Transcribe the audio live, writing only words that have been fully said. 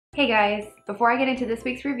Hey guys, before I get into this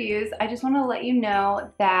week's reviews, I just want to let you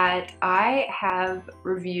know that I have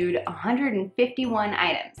reviewed 151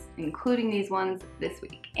 items, including these ones this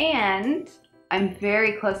week. And I'm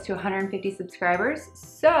very close to 150 subscribers,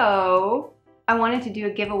 so I wanted to do a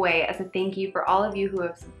giveaway as a thank you for all of you who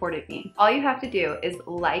have supported me. All you have to do is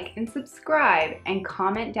like and subscribe and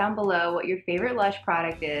comment down below what your favorite Lush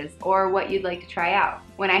product is or what you'd like to try out.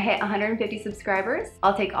 When I hit 150 subscribers,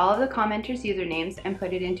 I'll take all of the commenters' usernames and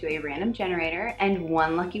put it into a random generator, and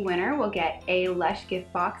one lucky winner will get a Lush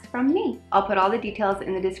gift box from me. I'll put all the details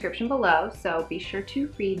in the description below, so be sure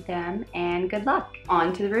to read them, and good luck.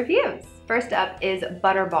 On to the reviews. First up is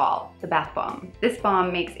Butterball, the bath bomb. This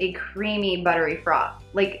bomb makes a creamy, buttery froth,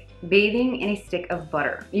 like bathing in a stick of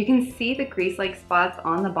butter. You can see the grease-like spots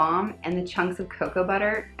on the bomb and the chunks of cocoa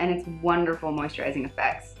butter and its wonderful moisturizing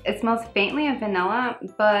effects. It smells faintly of vanilla,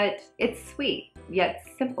 but it's sweet, yet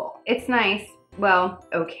simple. It's nice. Well,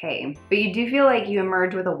 okay, but you do feel like you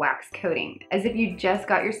emerge with a wax coating, as if you just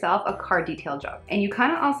got yourself a car detail job. And you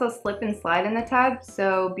kind of also slip and slide in the tub,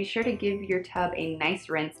 so be sure to give your tub a nice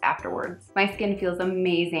rinse afterwards. My skin feels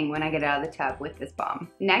amazing when I get out of the tub with this bomb.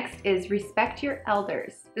 Next is Respect Your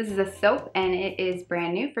Elders. This is a soap and it is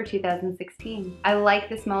brand new for 2016. I like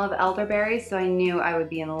the smell of elderberries, so I knew I would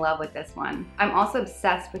be in love with this one. I'm also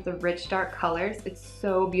obsessed with the rich dark colors. It's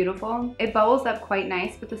so beautiful. It bubbles up quite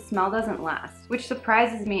nice, but the smell doesn't last, which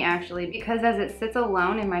surprises me actually, because as it sits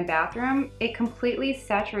alone in my bathroom, it completely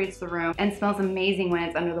saturates the room and smells amazing when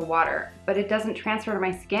it's under the water, but it doesn't transfer to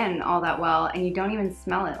my skin all that well, and you don't even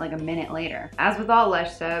smell it like a minute later. As with all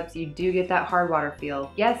Lush soaps, you do get that hard water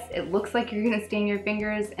feel. Yes, it looks like you're gonna stain your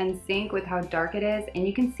fingers and sink with how dark it is, and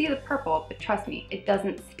you can see the purple, but trust me, it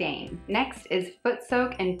doesn't stain. Next is Foot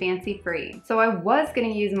Soak and Fancy Free. So I was gonna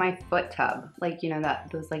use my foot tub, like, you know,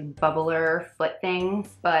 those like bubbler foot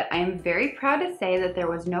things, but I am very proud to say that there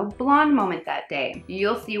was no blonde moment that day.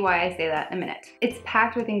 You'll see why I say that in a minute. It's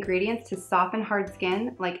packed with ingredients to soften hard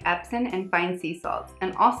skin like Epsom and fine sea salts,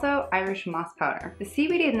 and also Irish moss powder. The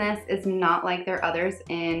seaweed in this is not like their others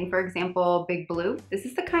in, for example, Big Blue. This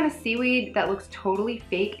is the kind of seaweed that looks totally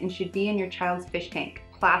fake and should be in your child's fish tank.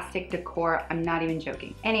 Plastic decor, I'm not even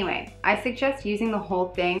joking. Anyway, I suggest using the whole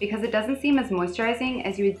thing because it doesn't seem as moisturizing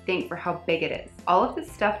as you would think for how big it is. All of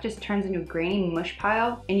this stuff just turns into a grainy mush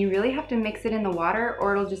pile, and you really have to mix it in the water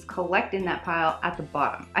or it'll just collect in that pile at the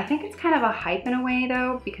bottom. I think it's kind of a hype in a way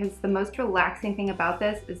though, because the most relaxing thing about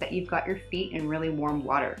this is that you've got your feet in really warm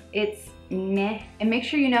water. It's meh, and make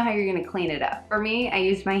sure you know how you're gonna clean it up. For me, I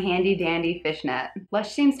used my handy dandy fishnet.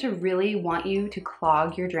 Lush seems to really want you to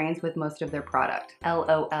clog your drains with most of their product.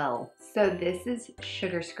 LOL. So this is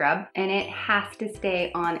sugar scrub, and it has to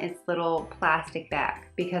stay on its little plastic bag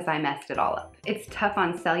because I messed it all up. It's tough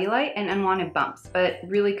on cellulite and unwanted bumps, but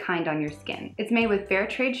really kind on your skin. It's made with fair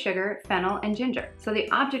trade sugar, fennel, and ginger. So the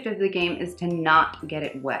object of the game is to not get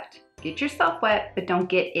it wet. Get yourself wet, but don't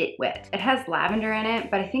get it wet. It has lavender in it,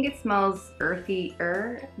 but I think it smells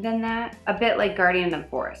earthier than that. A bit like Guardian of the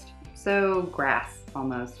Forest. So grass,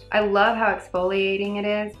 almost. I love how exfoliating it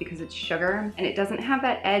is because it's sugar and it doesn't have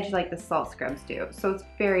that edge like the salt scrubs do, so it's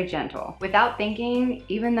very gentle. Without thinking,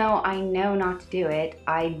 even though I know not to do it,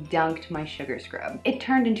 I dunked my sugar scrub. It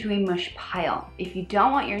turned into a mush pile. If you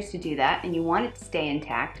don't want yours to do that and you want it to stay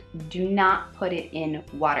intact, do not put it in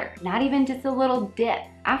water. Not even just a little dip.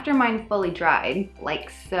 After mine fully dried,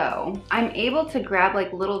 like so, I'm able to grab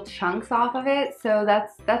like little chunks off of it, so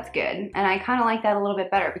that's good. And I kind of like that a little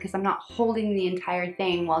bit better because I'm not holding the entire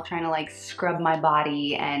thing while trying to like scrub my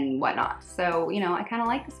body and whatnot. So, you know, I kind of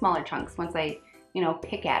like the smaller chunks once I, you know,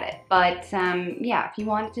 pick at it. But yeah, if you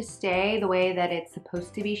want it to stay the way that it's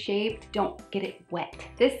supposed to be shaped, don't get it wet.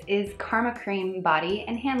 This is Karma Cream Body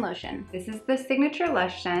and Hand Lotion. This is the signature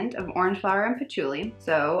Lush scent of orange flower and patchouli.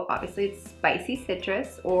 So obviously it's spicy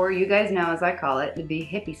citrus, or you guys know as I call it, the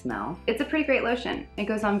hippie smell. It's a pretty great lotion. It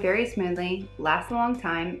goes on very smoothly, lasts a long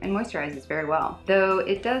time, and moisturizes very well. Though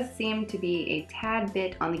it does seem to be a tad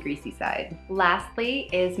bit on the greasy side. Lastly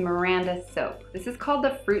is Miranda Soap. This is called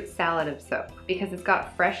the fruit salad of soap because it's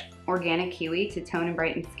got fresh organic kiwi to tone and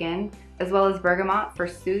brighten skin, as well as bergamot for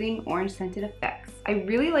soothing orange scented effects. I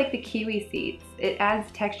really like the kiwi seeds. It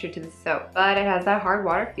adds texture to the soap, but it has that hard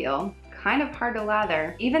water feel. Kind of hard to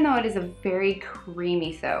lather, even though it is a very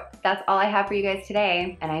creamy soap. That's all I have for you guys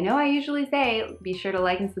today. And I know I usually say, be sure to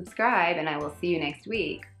like and subscribe, and I will see you next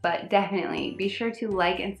week. But definitely be sure to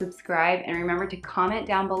like and subscribe, and remember to comment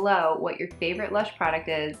down below what your favorite Lush product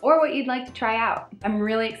is or what you'd like to try out. I'm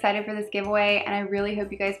really excited for this giveaway, and I really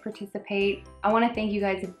hope you guys participate. I want to thank you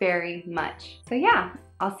guys very much. So yeah,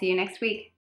 I'll see you next week.